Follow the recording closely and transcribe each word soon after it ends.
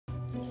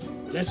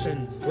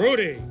Listen,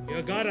 Rudy,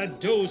 you gotta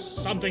do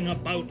something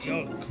about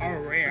your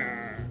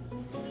career.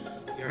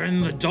 You're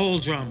in the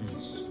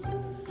doldrums.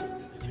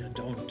 If you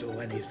don't do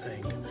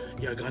anything,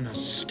 you're gonna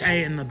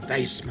stay in the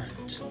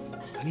basement.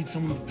 I need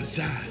someone with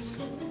pizzazz.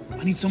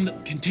 I need someone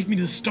that can take me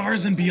to the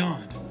stars and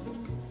beyond.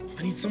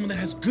 I need someone that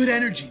has good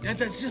energy.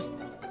 That's just...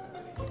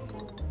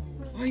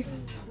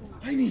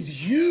 I need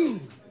you.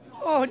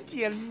 Oh,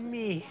 dear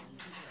me.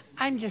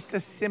 I'm just a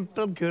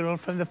simple girl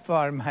from the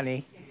farm,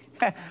 honey.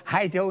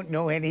 I don't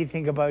know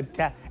anything about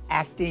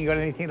acting or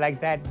anything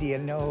like that, dear,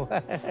 no.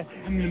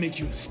 I'm gonna make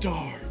you a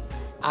star.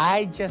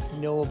 I just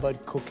know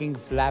about cooking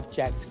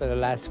flapjacks for the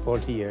last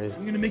 40 years.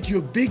 I'm gonna make you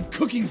a big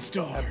cooking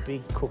star. A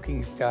big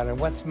cooking star. And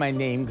what's my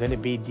name gonna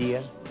be,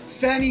 dear?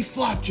 Fanny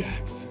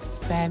Flapjacks.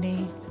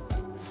 Fanny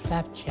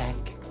Flapjack.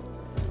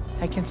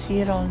 I can see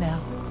it all now.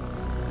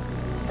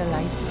 The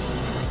lights,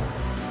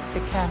 the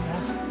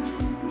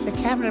camera. The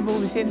camera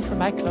moves in for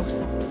my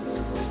close-up.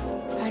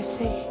 I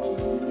say,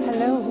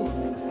 hello.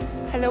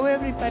 Hello,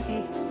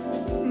 everybody.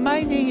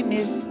 My name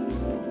is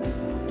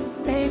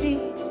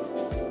Fanny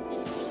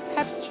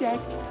Flapjack,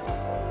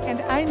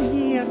 and I'm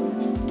here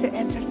to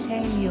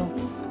entertain you.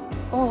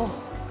 Oh,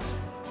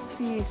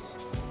 please,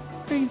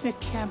 bring the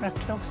camera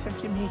closer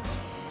to me.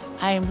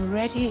 I'm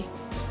ready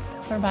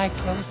for my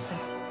close-up.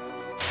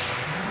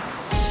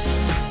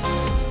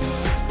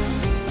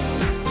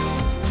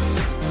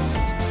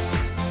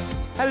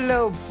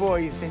 Hello,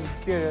 boys and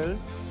girls,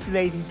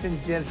 ladies and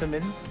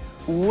gentlemen.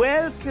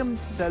 Welcome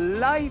to the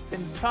life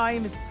and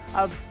times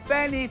of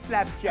Fanny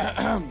Flapjack.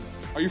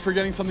 Are you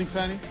forgetting something,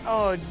 Fanny?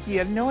 Oh,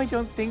 dear, no, I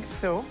don't think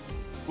so.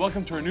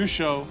 Welcome to our new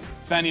show,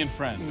 Fanny and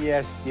Friends.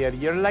 Yes, dear,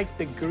 you're like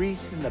the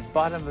grease in the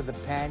bottom of the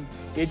pan.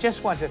 You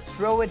just want to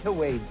throw it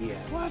away, dear.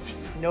 What?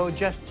 No,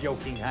 just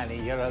joking,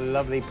 honey. You're a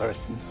lovely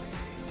person.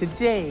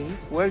 Today,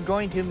 we're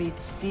going to meet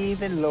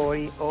Steve and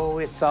Lori. Oh,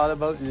 it's all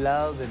about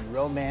love and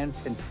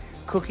romance and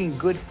cooking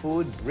good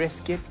food,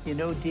 brisket, you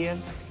know, dear.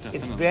 Definitely.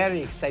 It's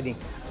very exciting.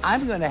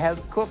 I'm going to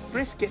help cook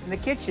brisket in the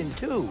kitchen,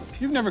 too.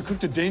 You've never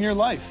cooked a day in your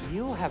life.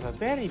 You have a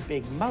very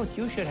big mouth.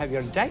 You should have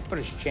your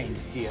diapers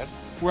changed, dear.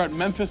 We're at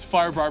Memphis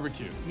Fire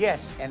Barbecue.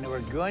 Yes, and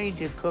we're going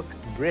to cook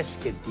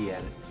brisket, dear.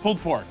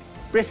 Pulled pork.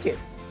 Brisket.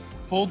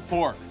 Pulled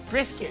pork.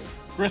 Brisket.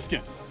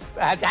 Brisket.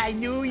 But I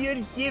knew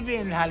you'd give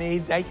in,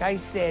 honey. Like I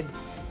said,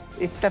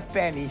 it's the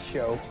Fanny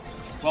Show.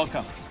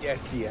 Welcome.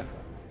 Yes, dear.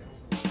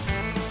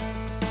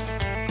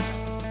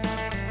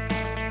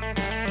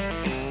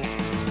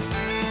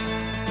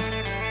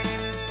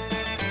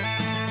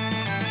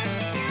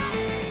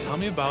 Tell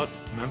me about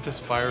Memphis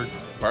Fire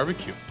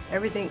Barbecue.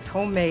 Everything's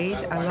homemade.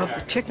 I love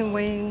the chicken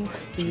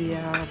wings, the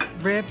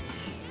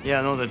ribs.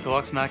 Yeah, no, the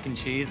deluxe mac and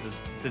cheese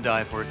is to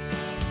die for.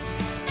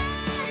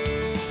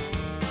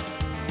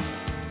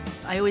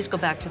 I always go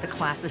back to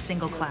the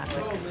single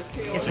classic.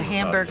 It's a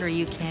hamburger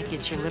you can't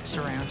get your lips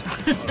around.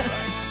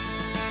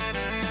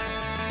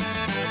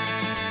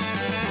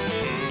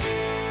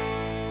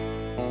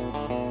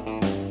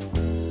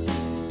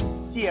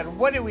 Dear,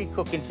 what are we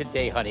cooking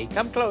today, honey?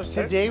 Come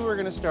closer. Today we're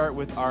going to start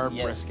with our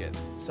Yes. brisket.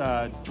 It's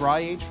dry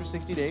aged for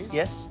 60 days.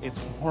 Yes. It's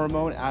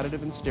hormone,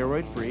 additive, and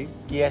steroid free.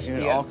 Yes, and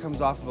it dear. all comes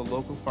off of a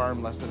local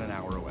farm less than an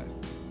hour away.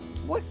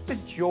 What's the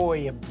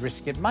joy of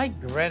brisket? My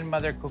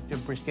grandmother cooked a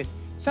brisket.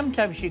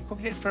 Sometimes she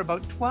cooked it for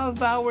about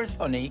 12 hours,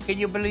 honey. Can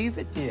you believe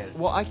it, dear?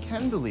 Well, I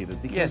can believe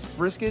it because Yes.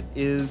 brisket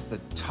is the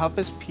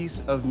toughest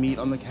piece of meat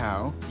on the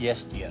cow.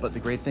 Yes, dear. But the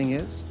great thing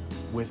is,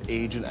 with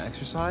age and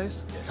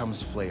exercise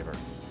comes flavor.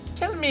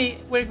 Tell me,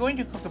 we're going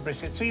to cook a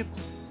brisket, so you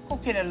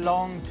cook it a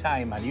long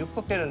time, honey. You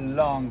cook it a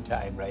long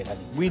time, right,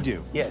 honey? We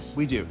do. Yes.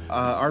 We do.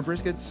 Our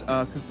briskets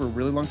cook for a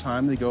really long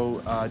time. They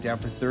go down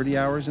for 30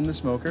 hours in the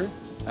smoker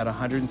at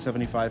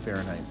 175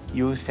 Fahrenheit.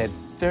 You said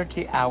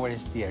 30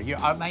 hours, dear.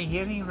 Am I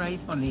hearing right,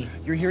 honey?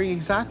 You're hearing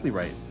exactly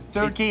right.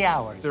 30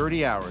 hours.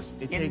 30 hours.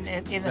 It In- takes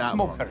in a that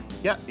long. smoker?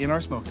 Yeah, in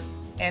our smoker.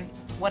 And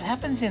what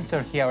happens in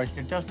 30 hours?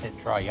 Doesn't it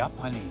dry up,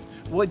 honey?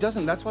 Well, it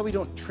doesn't. That's why we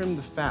don't trim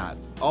the fat.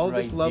 All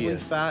this Right, lovely dear.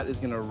 fat is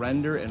going to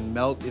render and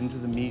melt into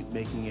the meat,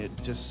 making it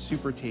just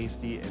super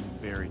tasty and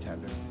very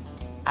tender.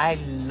 I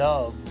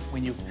love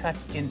when you cut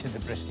into the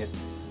brisket.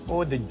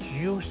 Oh, the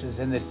juices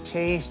and the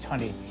taste,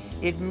 honey.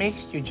 It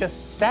makes you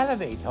just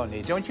salivate,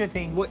 honey, don't you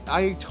think? Well,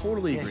 I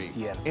totally Yes, agree.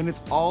 dear. And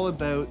it's all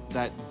about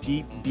that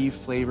deep beef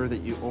flavor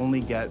that you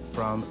only get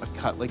from a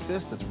cut like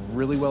this that's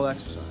really well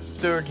exercised.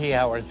 30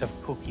 hours of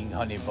cooking,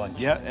 honey bunch.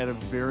 Yeah, at a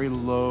very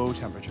low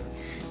temperature.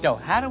 Now,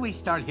 how do we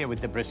start here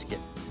with the brisket?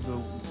 The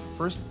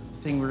first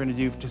thing we're going to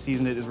do to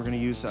season it is we're going to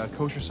use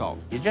kosher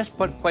salt. You just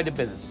put quite a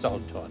bit of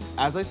salt on.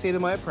 As I say to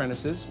my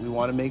apprentices, we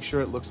want to make sure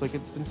it looks like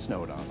it's been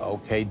snowed on.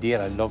 Okay,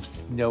 dear, I love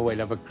snow. I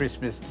love a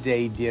Christmas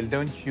day, dear,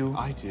 don't you?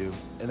 I do.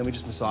 And then we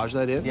just massage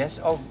that in. Yes,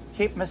 oh,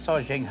 keep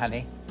massaging,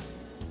 honey.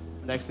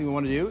 Next thing we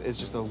want to do is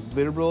just a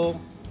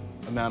liberal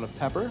amount of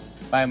pepper.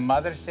 My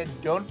mother said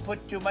don't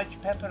put too much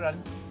pepper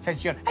on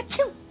because you'll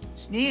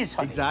sneeze,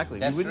 honey. Exactly.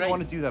 That's we wouldn't right.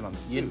 want to do that on the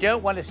food. You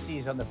don't want to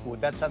sneeze on the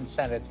food. That's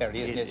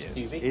unsanitary, isn't it,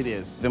 Stevie? It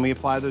is. Then we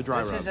apply the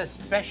dry This rub. is a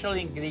special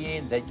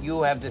ingredient that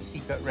you have the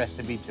secret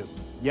recipe to.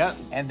 Yep.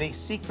 And the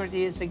secret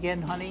is,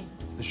 again, honey?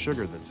 It's the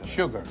sugar that's in it.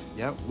 Sugar.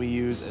 Yep. We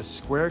use a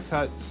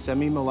square-cut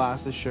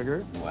semi-molasses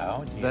sugar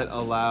Wow. that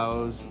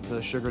allows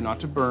the sugar not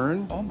to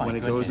burn Oh, my when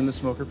it goes in the goodness.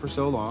 smoker for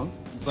so long.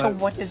 So But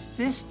what is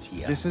this,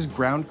 dear? this is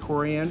ground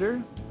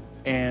coriander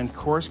and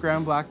coarse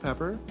ground black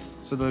pepper.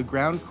 So the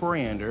ground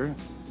coriander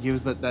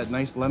gives that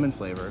nice lemon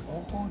flavor.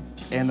 Oh,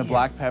 And the dear.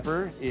 black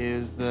pepper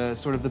is the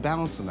sort of the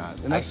balance in that.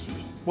 And I that's see.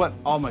 what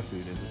all my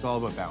food is. It's all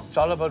about balance. It's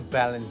all about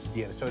balance,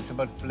 dear. So it's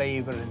about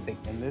flavor and things.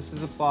 And this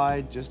is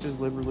applied just as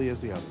liberally as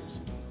the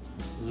others.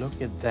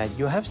 Look at that.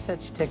 You have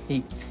such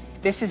technique.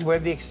 This is where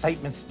the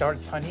excitement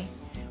starts, honey.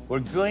 We're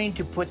going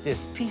to put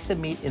this piece of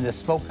meat in the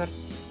smoker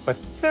for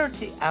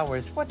 30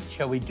 hours. What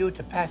shall we do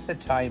to pass the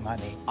time,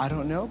 honey? I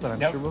don't know, but I'm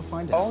No. sure we'll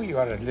find out. Oh, you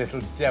are a little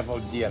devil,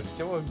 dear.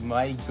 Oh,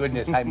 my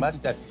goodness, I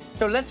must have.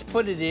 So let's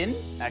put it in.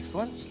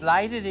 Excellent.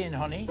 Slide it in,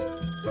 honey.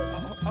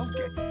 Oh,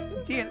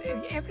 okay. Dear,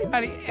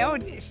 everybody, oh,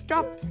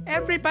 stop.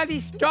 Everybody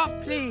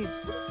stop, please.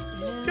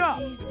 Stop.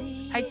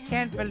 I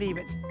can't believe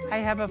it. I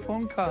have a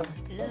phone call.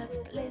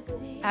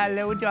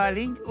 Hello,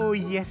 darling. Oh,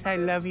 yes, I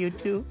love you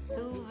too.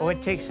 Oh,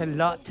 it takes a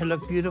lot to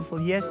look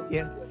beautiful. Yes,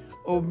 dear.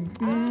 Oh,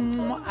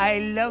 I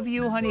love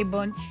you, honey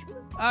bunch.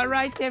 All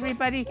right,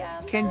 everybody,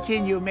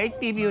 continue. Make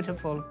me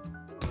beautiful.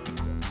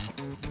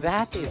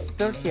 That is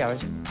 30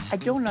 hours. I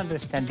don't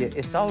understand it.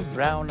 It's all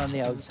brown on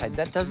the outside.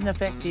 That doesn't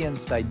affect the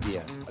inside,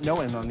 dear.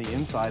 No, and on the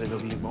inside, it'll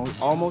be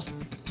almost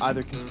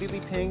either completely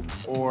pink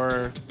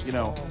or, you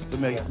know,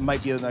 there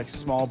might be a nice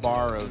small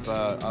bar of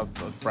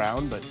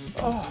brown, but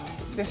Oh,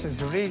 this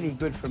is really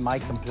good for my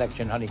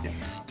complexion, honey.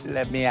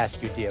 Let me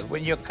ask you, dear,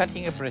 when you're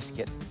cutting a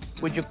brisket,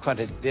 would you cut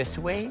it this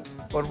way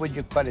or would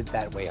you cut it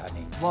that way,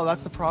 honey? well,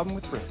 that's the problem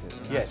with brisket.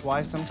 And Yes. That's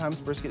why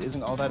sometimes brisket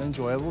isn't all that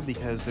enjoyable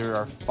because there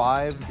are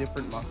 5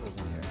 different muscles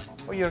in here.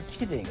 Oh, you're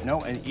kidding.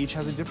 No, and each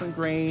has a different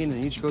grain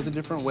and each goes a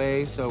different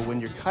way. So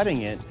when you're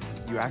cutting it,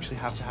 you actually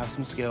have to have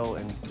some skill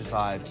and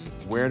decide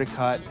where to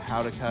cut,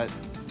 how to cut.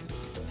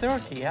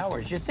 30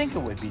 hours? You'd think it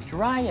would be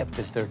dry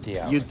after 30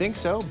 hours. You'd think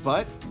so,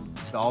 but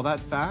all that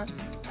fat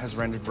has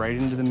rendered right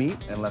into the meat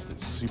and left it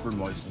super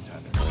moist and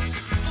tender.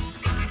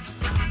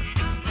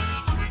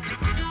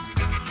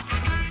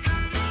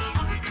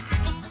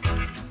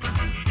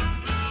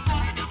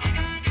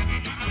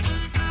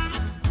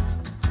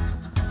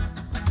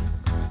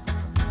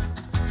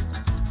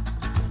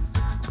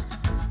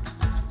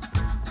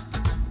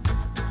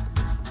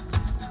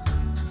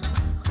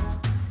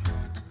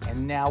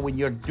 And now when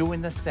you're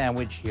doing the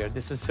sandwich here,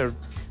 this is served,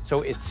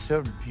 so it's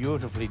served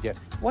beautifully, dear.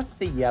 What's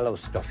the yellow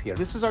stuff here?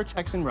 This is our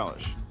Texan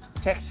relish.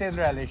 Texan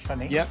relish,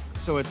 honey. Yep,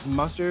 so it's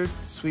mustard,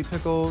 sweet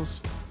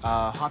pickles,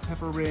 hot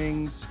pepper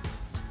rings,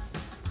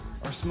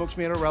 our smoked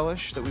tomato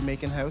relish that we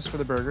make in-house for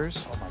the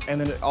burgers. Oh my God.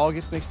 And then it all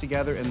gets mixed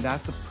together, and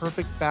that's the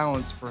perfect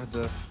balance for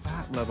the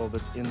fat level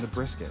that's in the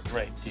brisket.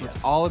 Right, So yeah.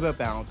 it's all about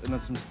balance. And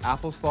then some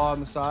apple slaw on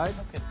the side.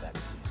 Look at that.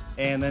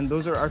 And then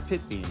those are our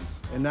pit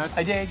beans. And that's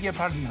I beg your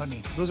pardon,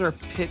 honey. those are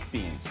pit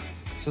beans.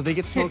 So they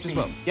get smoked as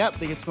well. beans. Yep,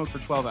 they get smoked for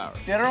 12 hours.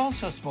 They're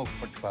also smoked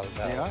for 12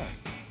 hours. They are.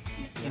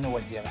 You know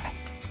what, dear?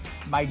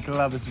 My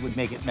gloves would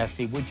make it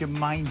messy. Would you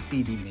mind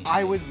feeding me?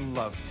 I would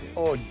love to.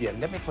 Oh, dear,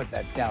 let me put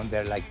that down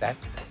there like that.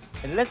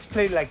 And let's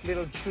play like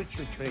little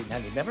choo-choo train,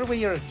 honey. Remember when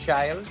you're a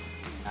child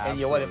and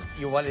you want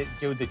to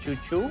do the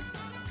choo-choo?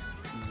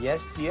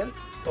 Yes, dear.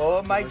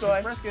 Oh, my Delicious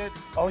God. brisket.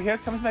 Oh, here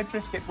comes my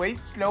brisket. Wait,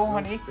 slow,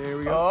 honey. there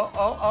we go.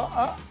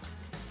 Oh.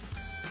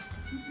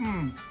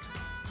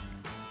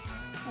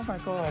 Oh, my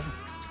God.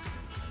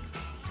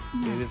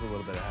 It is a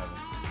little bit of heaven.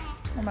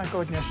 Oh, my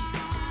goodness.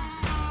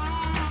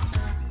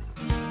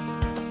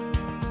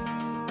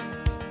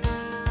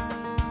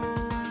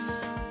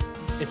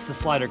 It's the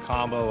slider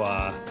combo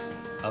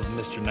of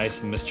Mr.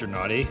 Nice and Mr.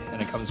 Naughty,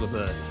 and it comes with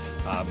a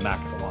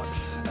Mac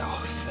Deluxe.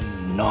 Oh,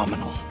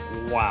 phenomenal.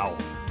 Wow.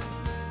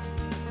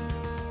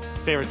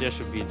 Favorite dish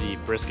would be the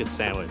brisket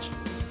sandwich.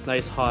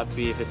 Nice hot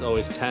beef, it's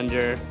always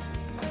tender.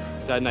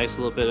 Got a nice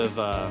little bit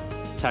of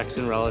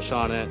Texan relish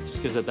on it,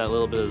 just gives it that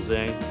little bit of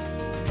zing.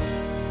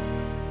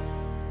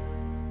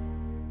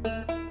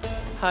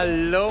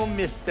 Hello,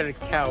 Mr.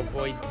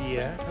 Cowboy,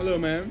 dear. Hello,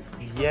 ma'am.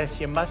 Yes,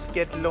 you must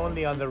get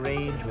lonely on the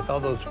range with all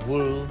those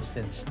wolves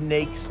and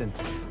snakes and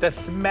the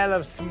smell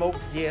of smoke,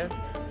 dear.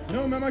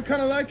 No, ma'am, I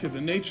kind of like it.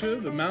 The nature,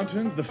 the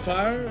mountains, the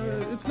fire,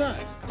 it's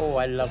nice. Oh,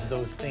 I love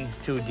those things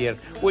too, dear.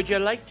 Would you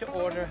like to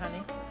order,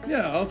 honey?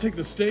 Yeah, I'll take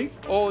the steak,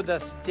 Oh, the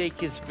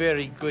steak is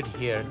very good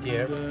here,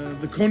 dear.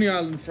 the Coney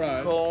Island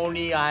fries.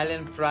 Coney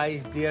Island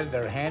fries, dear.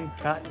 They're hand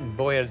cut, and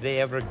boy, are they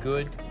ever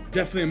good.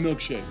 Definitely a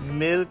milkshake.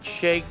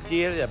 Milkshake,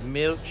 dear. A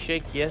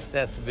milkshake, yes,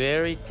 that's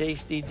very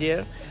tasty,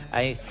 dear.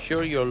 I'm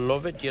sure you'll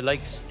love it. You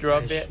like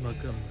strawberry?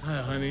 Schmuckums.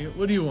 Hi, honey.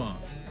 What do you want?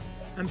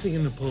 I'm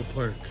thinking the pulled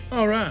pork.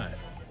 All right.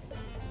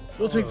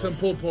 We'll take some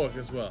pulled pork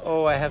as well.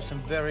 Oh, I have some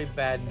very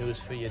bad news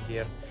for you,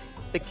 dear.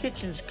 The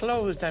kitchen's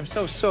closed. I'm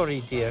so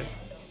sorry, dear.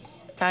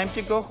 Time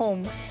to go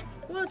home.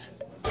 What?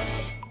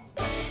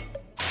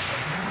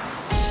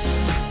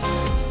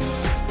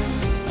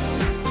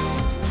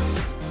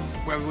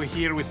 Well, we're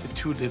here with the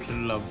two little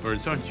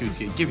lovebirds, aren't you,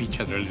 dear? Give each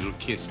other a little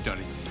kiss,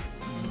 darling.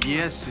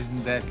 Yes,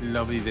 isn't that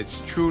lovely?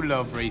 That's true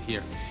love right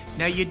here.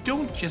 Now, you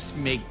don't just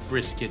make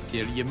brisket,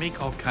 dear. You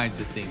make all kinds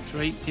of things,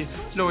 right, dear?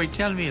 Lori,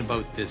 tell me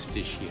about this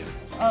dish here.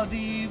 Oh,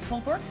 the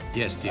pulled pork?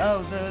 Yes, dear.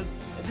 Oh,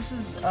 this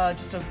is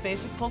just a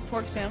basic pulled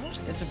pork sandwich.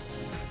 It's a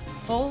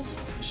full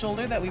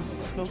shoulder that we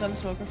smoke on the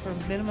smoker for a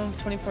minimum of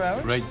 24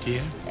 hours. Right,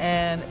 dear.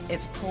 And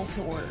it's pulled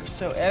to order.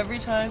 So every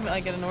time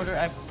I get an order,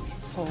 I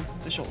pull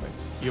the shoulder.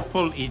 You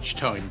pull each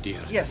time, dear.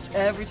 Yes,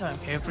 every time.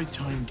 Every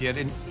time, dear.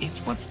 And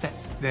what's that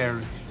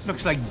there?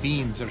 Looks like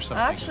beans or something.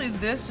 Actually,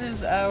 this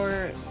is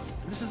our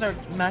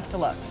Mac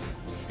Deluxe.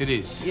 It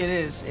is. It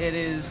is. It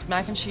is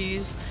mac and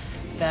cheese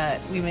that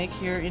we make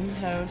here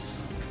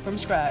in-house from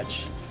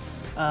scratch.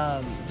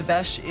 The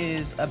beche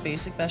is a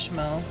basic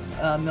bechamel,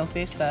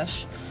 milk-based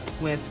beche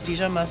with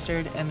Dijon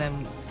mustard, and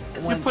then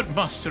You put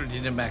mustard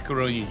in the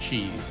macaroni and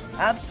cheese.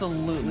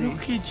 Absolutely.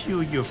 Look at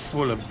you, you're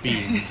full of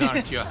beans,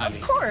 aren't you, honey?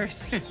 Of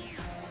course.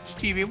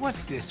 Stevie,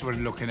 what's this we're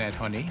looking at,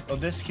 honey? Well,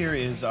 this here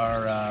is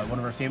our one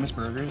of our famous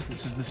burgers.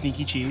 This is the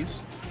sneaky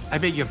cheese. I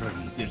beg your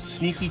pardon? It's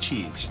sneaky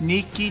cheese.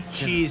 Sneaky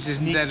cheese,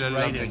 isn't that a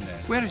right lovely? in there.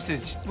 Where's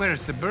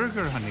the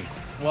burger, honey?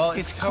 Well,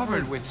 it's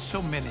covered with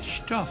so many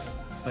stuff.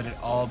 But it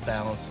all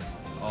balances.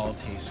 It all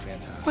tastes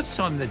fantastic. What's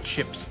on the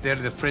chips? They're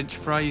the French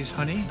fries,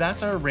 honey?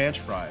 That's our ranch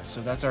fries.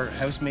 So that's our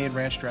house-made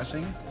ranch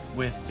dressing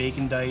with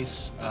bacon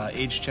dice,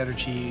 aged cheddar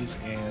cheese,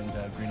 and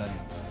green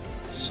onions.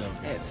 It's so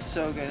good. It's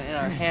so good. And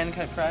our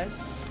hand-cut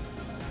fries.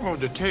 Oh,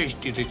 the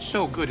taste, it's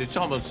so good. It's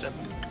almost,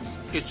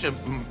 it's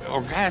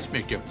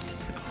orgasmic, dear.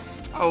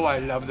 Oh, I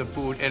love the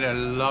food, and I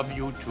love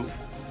you,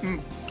 too.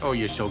 Oh,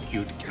 you're so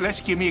cute. Let's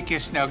give me a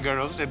kiss now,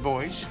 girls and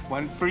boys.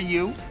 One for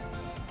you,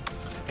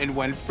 and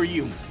one for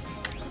you.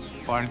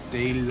 Aren't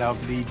they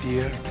lovely,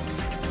 dear?